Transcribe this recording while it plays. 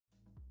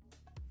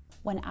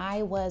When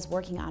I was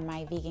working on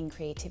my vegan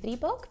creativity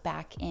book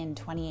back in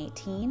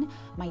 2018,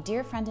 my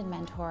dear friend and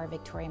mentor,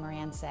 Victoria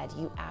Moran, said,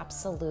 "You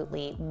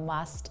absolutely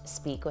must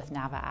speak with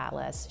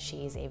NAVA'S.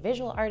 She's a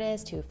visual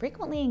artist who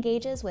frequently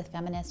engages with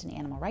feminist and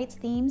animal rights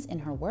themes in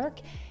her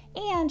work,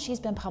 and she's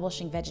been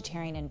publishing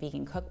vegetarian and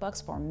vegan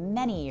cookbooks for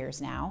many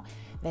years now.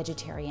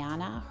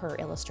 Vegetariana, her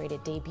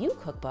illustrated debut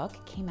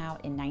cookbook, came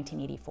out in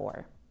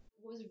 1984.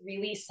 It was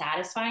really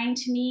satisfying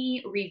to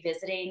me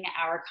revisiting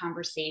our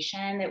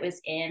conversation that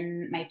was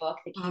in my book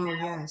that came out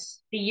yes.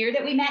 the year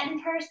that we met in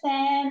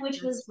person,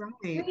 which That's was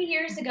right. 3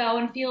 years ago,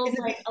 and feels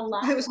like a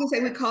lot I was going to say,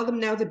 we longer. call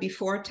them now the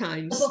before The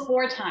times.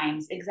 before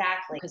times,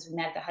 exactly, because we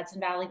met at the Hudson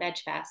Valley Veg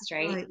Fest,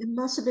 right? Right. It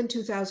must have been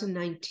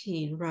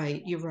 2019.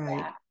 Right. You're right.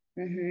 Yeah.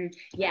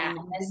 Yeah, And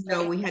and this book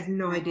no, we had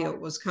no idea now. what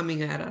was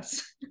coming at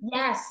us.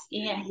 Yes,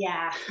 yeah,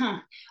 yeah.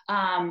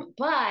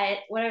 But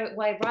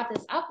why I brought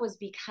this up was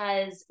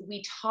because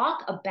we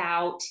talk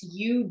about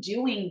you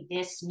doing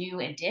this new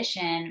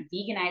edition,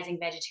 Veganizing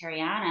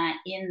Vegetariana,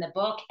 in the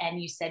book,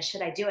 and you said,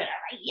 "Should I do it?"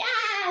 I'm like,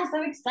 "Yes, I'm Oh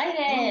my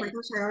excited!"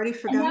 gosh, I already And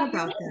forgot now here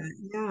about it that.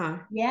 is. Yeah.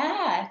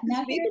 Yeah, Because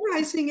now here it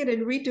is. veganizing it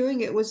and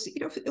redoing it was,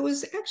 it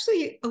was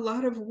actually a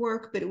lot of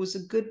work, but it was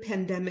a good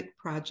pandemic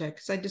project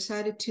because I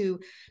decided to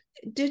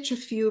ditch a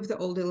few of the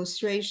old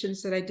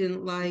illustrations that I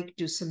didn't like,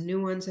 do some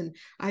new ones. And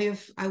I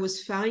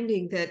was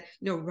finding that,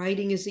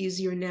 writing is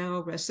easier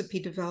now, recipe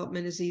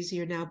development is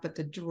easier now, but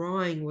the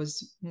drawing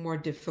was more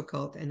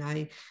difficult. And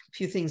a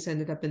few things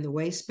ended up in the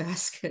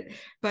wastebasket,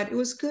 but it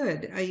was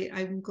good.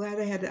 I'm glad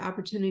I had the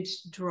opportunity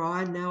to draw,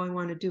 and now I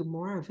want to do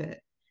more of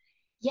it.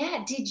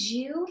 Yeah, did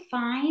you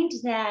find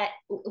that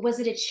was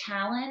it a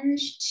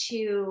challenge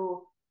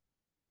to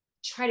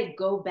try to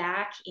go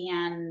back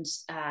and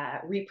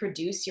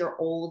reproduce your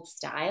old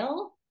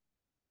style?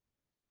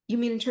 You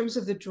mean in terms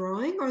of the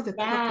drawing or the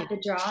Yeah, cooking?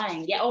 the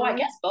drawing. Yeah. Oh, I Drawing?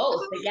 guess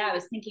both. But yeah, I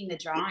was thinking the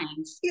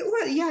drawings. It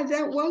was, yeah,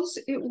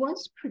 it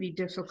was pretty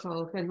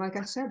difficult. And like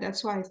I said,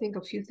 that's why I think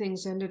a few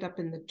things ended up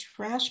in the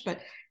trash.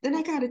 But then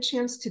I got a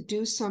chance to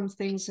do some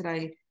things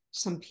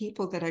some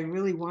people that I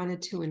really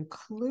wanted to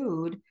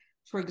include.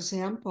 For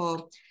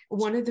example,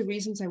 one of the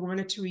reasons I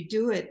wanted to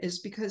redo it is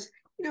because,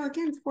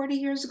 again, 40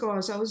 years ago, I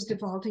was always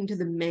defaulting to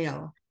the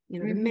male, the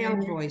male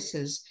Hmm.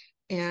 voices.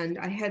 And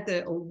I had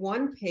a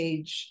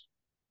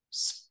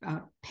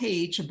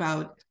page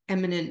about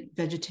eminent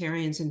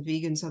vegetarians and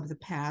vegans of the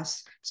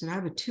past. So now I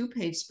have a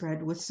 2-page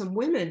spread with some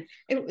women.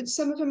 And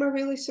some of them are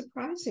really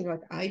surprising.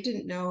 Like, I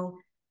didn't know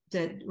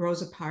that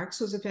Rosa Parks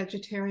was a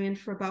vegetarian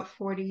for about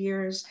 40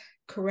 years.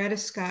 Coretta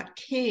Scott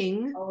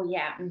King Oh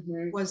yeah.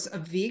 was a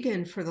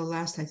vegan for the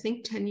last, I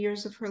think, 10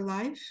 years of her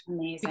life,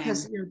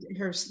 because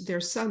Amazing. their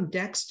son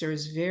Dexter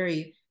is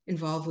very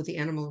involved with the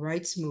animal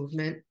rights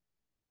movement.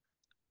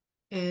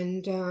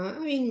 And I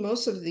mean,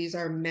 most of these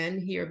are men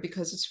here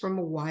because it's from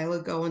a while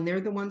ago, and they're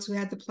the ones who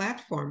had the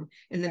platform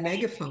and the Right.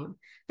 megaphone.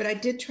 But I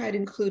did try to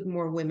include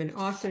more women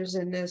authors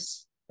in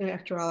this. And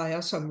after all, I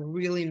also am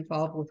really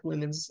involved with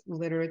women's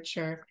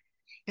literature.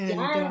 And,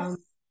 Yes.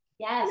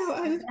 Yes.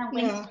 I'm gonna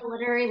link to yeah, the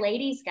Literary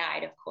Ladies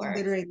Guide, of the course.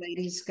 Literary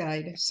Ladies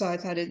Guide. So I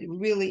thought it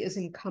really is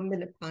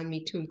incumbent upon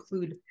me to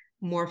include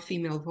more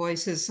female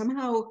voices.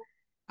 Somehow,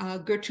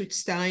 Gertrude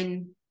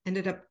Stein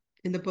ended up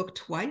in the book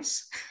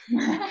twice.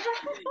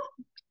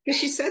 Because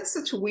she said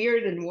such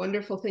weird and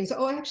wonderful things.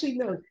 Oh, actually,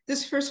 no.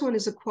 This first one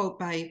is a quote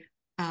by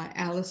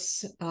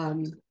Alice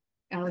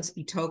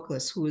E.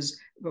 Toklas, who is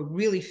a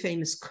really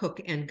famous cook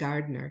and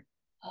gardener.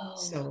 Oh.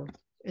 So,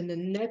 and the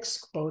next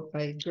quote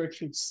by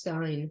Gertrude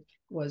Stein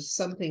was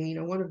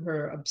something, one of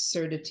her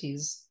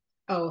absurdities.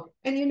 Oh,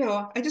 and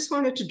I just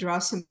wanted to draw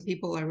some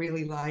people I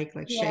really like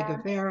Che Yeah.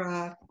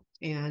 Guevara,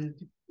 and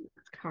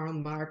Karl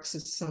Marx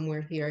is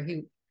somewhere here.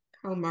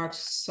 Karl Marx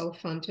is so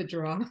fun to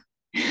draw.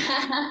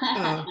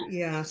 Oh,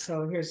 yeah.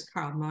 So here's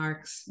Karl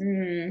Marx.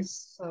 Mm.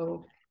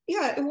 So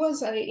yeah, it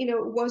was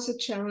a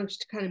challenge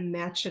to kind of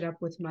match it up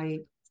with my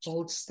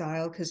old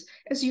style. Because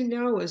as you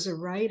know, as a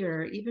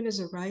writer, even as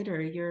a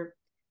writer, your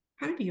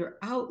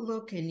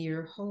outlook and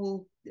your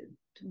whole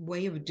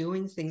way of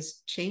doing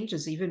things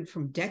changes even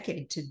from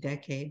decade to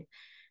decade.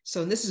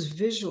 So this is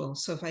visual.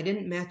 So if I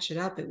didn't match it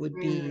up, it would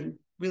be Mm.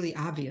 really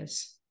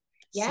obvious.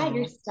 Yeah,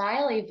 your So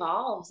style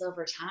evolves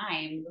over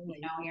time. really,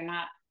 You're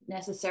not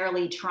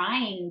necessarily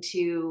trying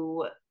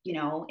to,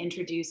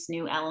 introduce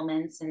new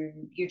elements,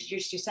 and your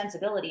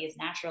sensibility is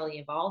naturally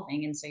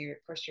evolving. And so of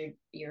course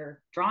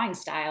your drawing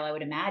style, I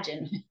would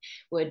imagine,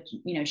 would,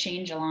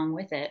 change along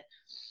with it.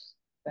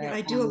 yeah, But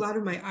I do a lot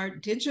of my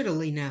art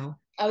digitally now,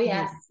 oh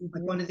yes.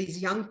 like one of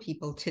these young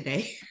people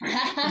today.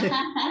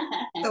 Mhm.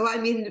 So, I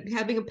mean,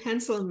 having a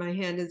pencil in my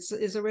hand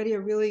is already a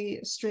really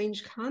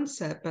strange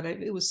concept, but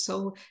it was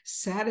so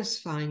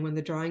satisfying when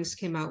the drawings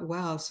came out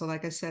well. So,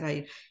 like I said,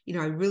 I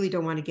really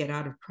don't want to get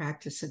out of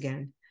practice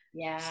again. So,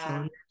 Yeah.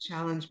 I'm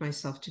challenge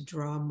myself to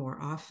draw more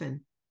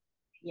often.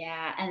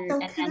 Yeah. And So,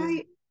 and can then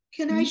I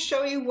can I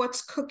show you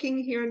what's cooking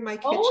here in my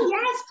oh kitchen?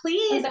 yes,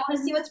 please. I want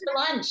to see what's for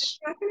It's lunch.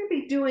 not going to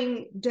be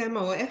doing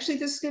demo. Actually,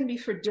 this is going to be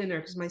for dinner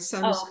because my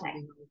son is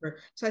coming over.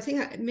 So I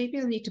think maybe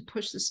I'll need to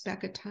push this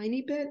back a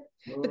tiny bit.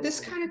 But this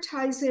kind of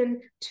ties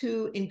in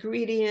to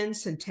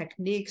ingredients and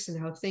techniques and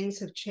how things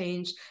have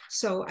changed.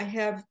 So I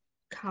have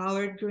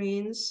collard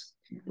greens,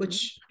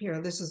 which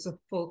here, this is a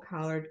full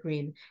collard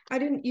green. I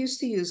didn't used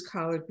to use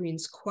collard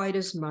greens quite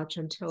as much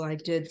until I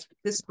did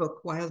this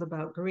book, Wild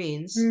About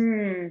Greens.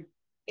 And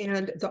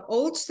the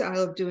old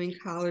style of doing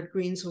collard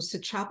greens was to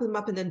chop them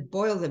up and then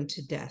boil them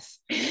to death.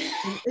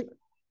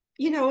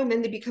 And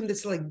then they become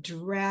this like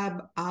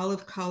drab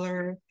olive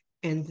color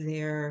and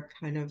they're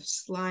kind of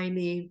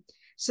slimy.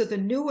 So the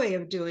new way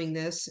of doing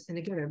this, and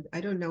again, I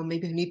don't know,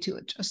 maybe I need to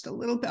adjust a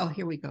little bit. Oh,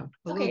 here we go.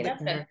 A little bit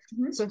better.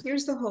 So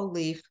here's the whole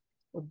leaf.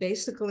 We're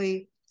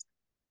basically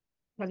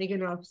cutting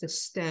it off the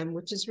stem,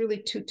 which is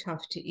really too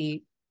tough to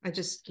eat. I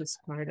just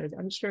discarded.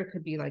 I'm sure it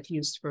could be like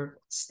used for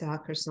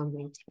stock or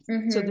something.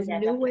 So the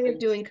new way of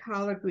doing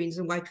collard greens,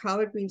 and why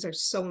collard greens are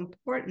so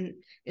important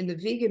in the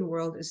vegan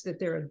world, is that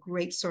they're a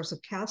great source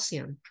of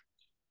calcium.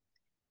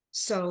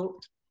 So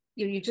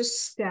you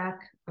just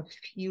stack a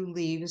few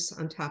leaves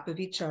on top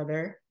of each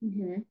other.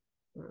 All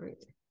right.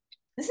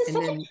 This is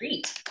such a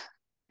treat.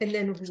 And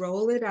then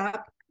roll it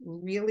up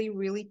really,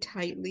 really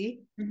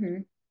tightly,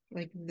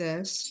 like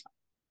this.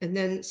 And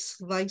then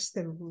slice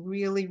them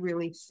really,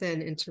 really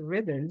thin into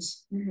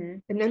ribbons.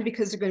 And then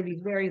because they're going to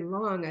be very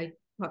long, I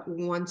cut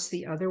once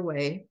the other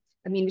way.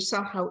 I mean, you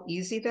saw how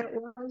easy that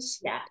was?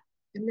 Yeah.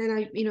 And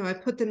then I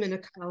put them in a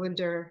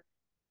colander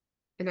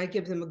and I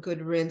give them a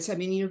good rinse. I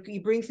mean,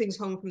 you bring things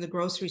home from the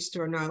grocery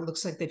store now, it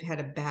looks like they've had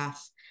a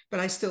bath, but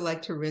I still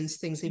like to rinse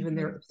things even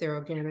if they're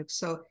organic.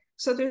 So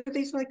they're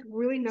these like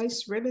really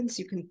nice ribbons.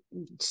 You can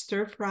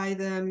stir fry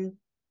them.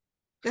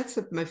 That's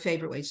my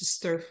favorite way, just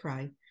stir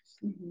fry.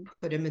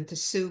 Put them into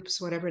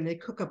soups, whatever, and they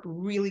cook up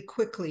really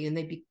quickly,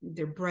 and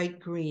they're bright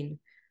green,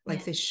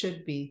 like they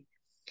should be.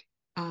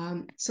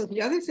 So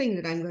the other thing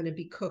that I'm going to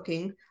be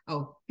cooking,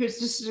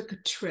 this is a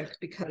trick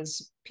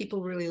because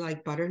people really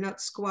like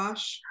butternut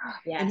squash.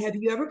 And have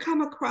you ever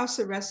come across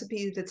a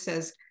recipe that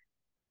says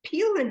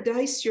peel and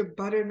dice your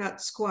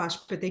butternut squash,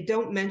 but they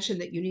don't mention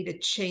that you need a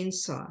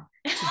chainsaw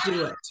to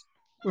do it,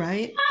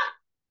 right?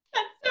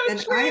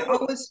 That's so true. I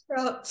always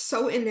felt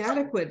so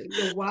inadequate.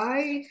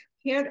 Why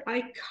can't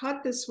I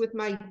cut this with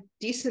my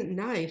decent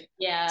knife?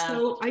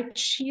 So I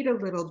cheat a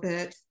little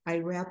bit. I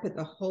wrap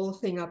the whole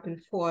thing up in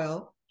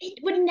foil. It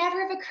would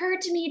never have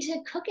occurred to me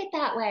to cook it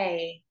that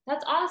way.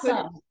 That's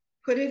awesome.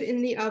 Put it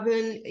in the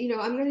oven.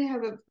 I'm going to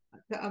have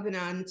the oven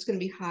on. It's going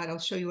to be hot. I'll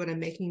show you what I'm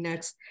making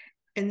next.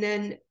 And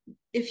then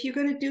if you're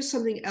going to do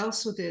something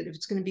else with it, if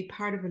it's going to be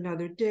part of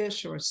another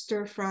dish or a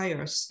stir fry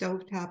or a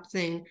stovetop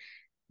thing,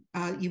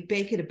 you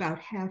bake it about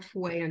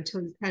halfway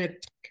until you kind of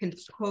can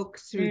poke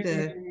through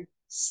the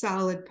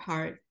solid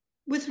part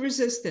with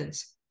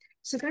resistance.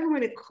 So then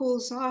when it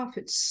cools off,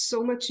 it's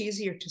so much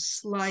easier to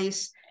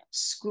slice,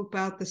 scoop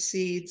out the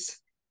seeds.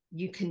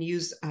 You can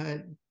use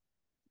a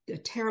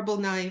terrible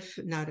knife,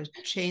 not a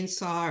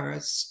chainsaw or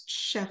a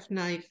chef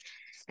knife.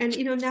 And,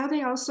 now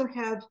they also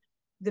have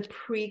the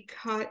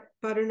pre-cut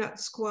butternut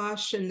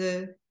squash in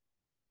the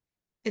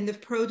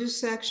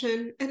produce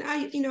section. And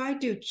I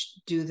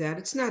do that.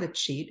 It's not a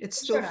cheat. It's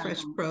still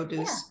fresh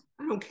produce.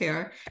 I don't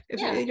care if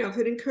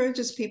it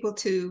encourages people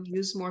to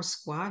use more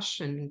squash,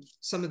 and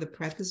some of the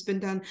prep has been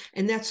done,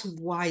 and that's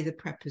why the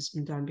prep has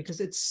been done,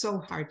 because it's so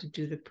hard to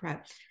do the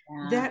prep.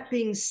 That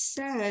being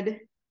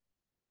said,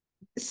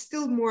 it's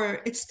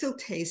still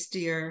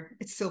tastier,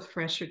 it's still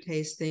fresher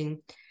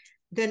tasting.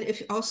 Then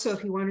if you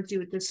want to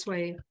do it this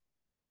way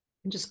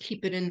and just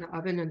keep it in the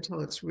oven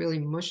until it's really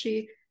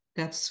mushy,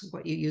 that's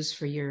what you use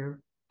for your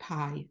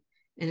pie.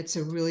 And it's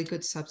a really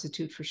good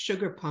substitute for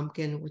sugar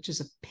pumpkin, which is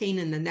a pain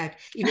in the neck,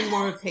 even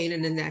more of a pain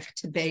in the neck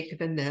to bake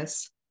than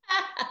this.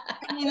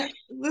 I mean,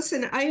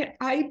 listen,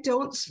 I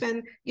don't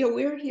spend,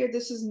 we're here,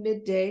 this is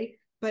midday,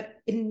 but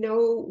in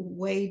no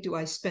way do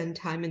I spend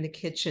time in the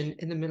kitchen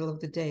in the middle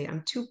of the day.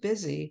 I'm too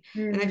busy.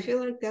 And I feel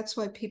like that's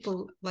why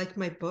people like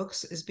my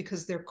books, is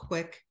because they're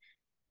quick.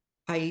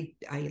 I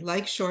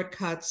like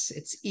shortcuts.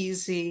 It's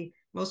easy.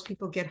 Most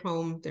people get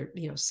home, they're,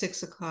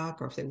 6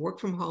 o'clock, or if they work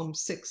from home,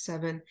 6,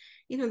 7,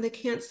 they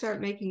can't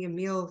start making a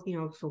meal,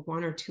 for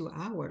 1 or 2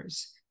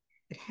 hours.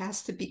 It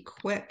has to be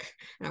quick.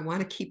 And I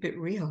want to keep it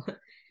real.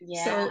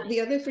 So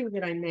the other thing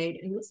that I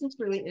made, and this is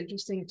really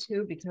interesting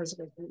too, because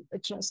of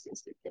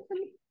adjustments.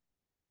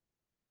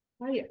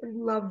 I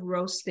love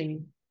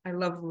roasting. I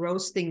love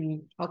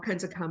roasting all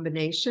kinds of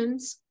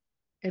combinations.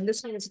 And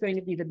this one is going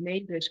to be the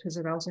main dish because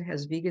it also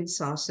has vegan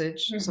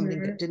sausage, something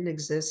that didn't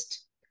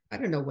exist. I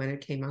don't know when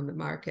it came on the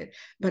market,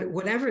 but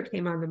whenever it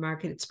came on the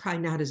market, it's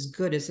probably not as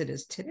good as it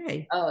is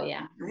today. Oh,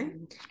 yeah. Right?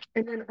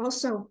 And then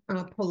also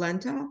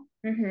polenta,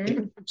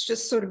 which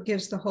just sort of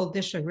gives the whole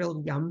dish a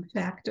real yum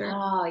factor.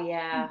 Oh,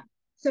 yeah.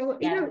 So,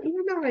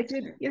 even though I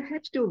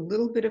had to do a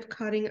little bit of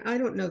cutting, I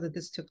don't know that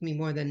this took me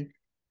more than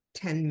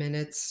 10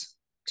 minutes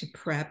to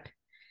prep.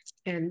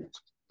 And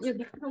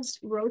because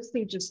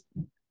roasting just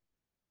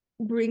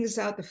brings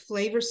out the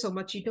flavor so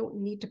much, you don't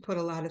need to put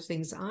a lot of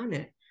things on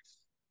it.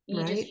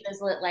 You just right?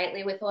 drizzle it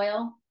lightly with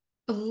oil?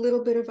 A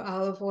little bit of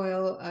olive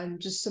oil and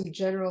just some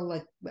general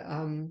like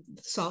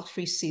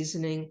salt-free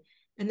seasoning.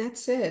 And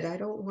that's it. I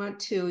don't want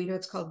to,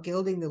 it's called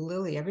gilding the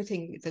lily.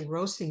 Everything, the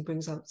roasting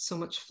brings out so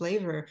much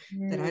flavor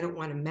that I don't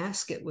want to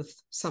mask it with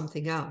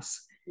something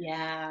else.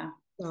 Yeah.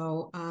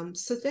 So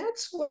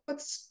that's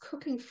what's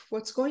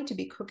going to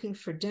be cooking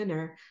for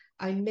dinner.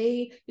 I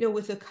may,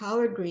 with the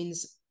collard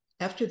greens,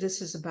 after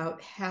this is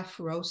about half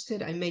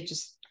roasted, I may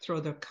just throw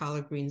the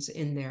collard greens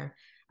in there.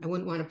 I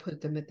wouldn't want to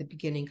put them at the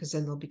beginning because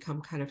then they'll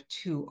become kind of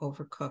too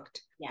overcooked.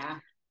 Yeah.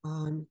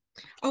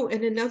 Oh,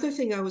 and another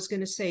thing I was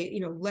going to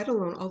say, let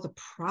alone all the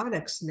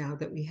products now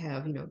that we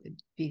have, the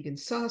vegan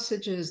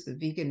sausages, the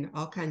vegan,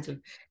 all kinds of,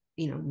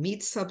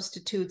 meat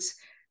substitutes.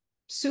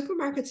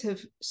 Supermarkets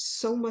have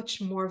so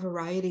much more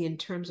variety in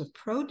terms of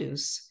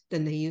produce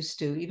than they used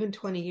to, even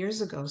 20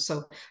 years ago.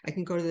 So I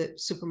can go to the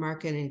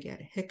supermarket and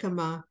get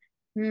jicama,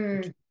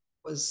 which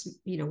was,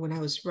 when I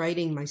was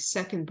writing my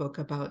second book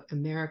about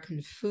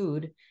American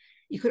food,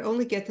 you could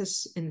only get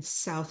this in the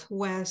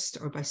Southwest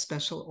or by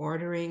special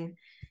ordering.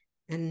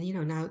 And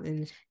now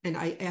and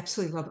I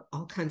absolutely love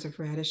all kinds of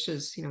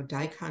radishes,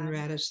 daikon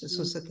radish. This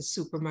was at the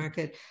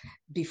supermarket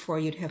before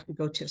you'd have to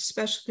go to a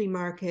specialty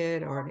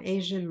market or an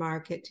Asian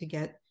market to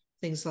get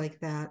things like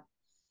that.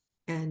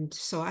 And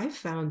so I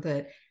found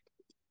that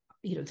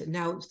that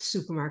now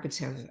supermarkets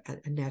have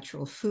a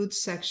natural food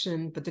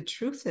section, but the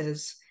truth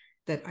is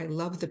that I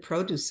love the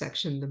produce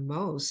section the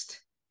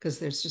most because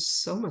there's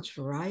just so much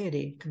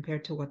variety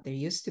compared to what there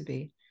used to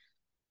be.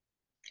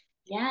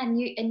 Yeah, and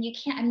you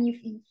can't. I mean,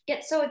 you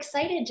get so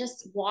excited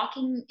just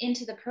walking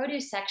into the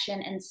produce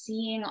section and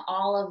seeing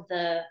all of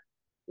the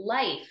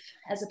life,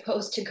 as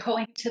opposed to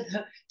going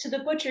to the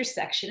butcher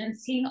section and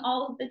seeing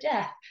all of the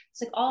death.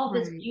 It's like all of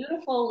this Right.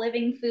 beautiful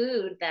living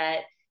food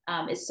that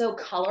is so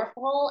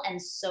colorful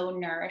and so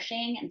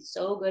nourishing and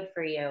so good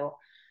for you.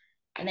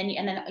 And then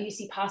you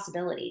see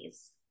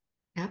possibilities.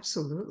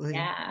 Absolutely.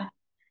 Yeah,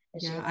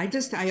 it's Yeah,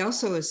 really I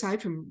also, aside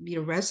from,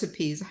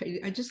 recipes,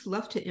 I just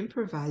love to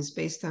improvise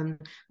based on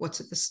what's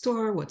at the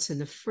store, what's in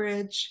the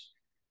fridge.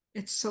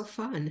 It's so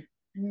fun.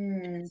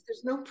 mm,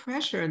 There's no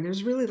pressure. And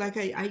there's really, like,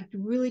 I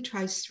really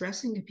try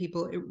stressing to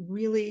people, it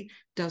really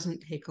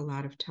doesn't take a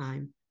lot of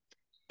time.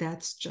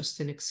 That's just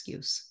an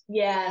excuse.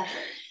 yeah,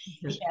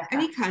 Yeah. yeah.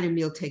 Any kind of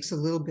meal takes a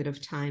little bit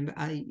of time.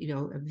 A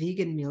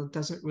vegan meal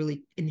doesn't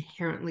really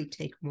inherently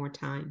take more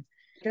time.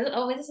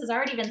 Oh, this has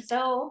already been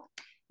so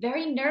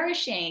very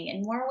nourishing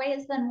in more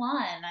ways than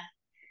one.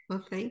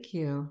 Well, thank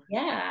you.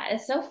 Yeah,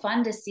 it's so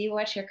fun to see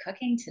what you're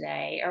cooking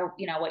today, or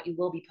what you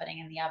will be putting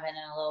in the oven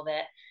in a little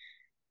bit.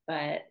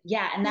 But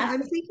yeah, and Yeah, that's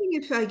I'm thinking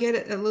if I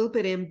get a little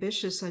bit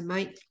ambitious, I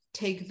might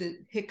take the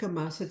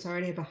jicama since I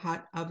already have a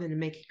hot oven and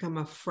make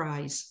jicama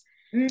fries.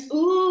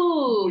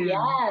 ooh,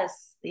 Yeah,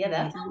 yes. Yeah, yeah,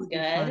 that that sounds would be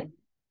good. fun.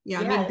 Yeah,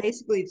 I mean, Yeah,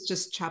 basically it's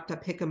just chopped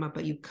up jicama,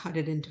 but you cut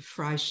it into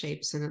fry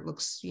shapes and it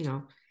looks,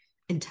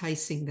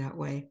 enticing that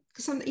way.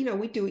 Because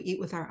we do eat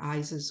with our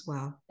eyes as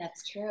well.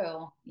 that's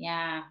true.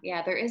 Yeah,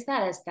 yeah, there is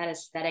that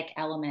aesthetic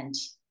element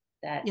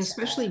Yeah, that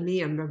especially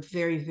me. I'm a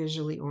very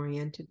visually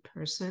oriented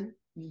person.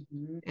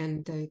 mhm.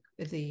 And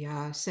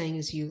the saying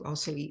is you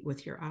also eat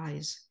with your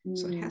eyes,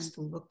 so it Mm. has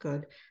to look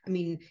good. I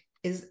mean,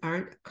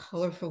 aren't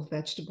colorful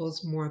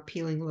vegetables more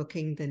appealing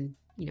looking than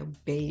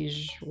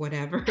beige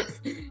whatever?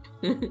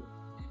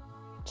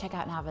 Check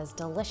out NAVA'S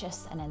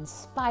delicious and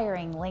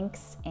inspiring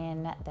links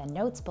in the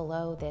notes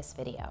below this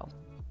video.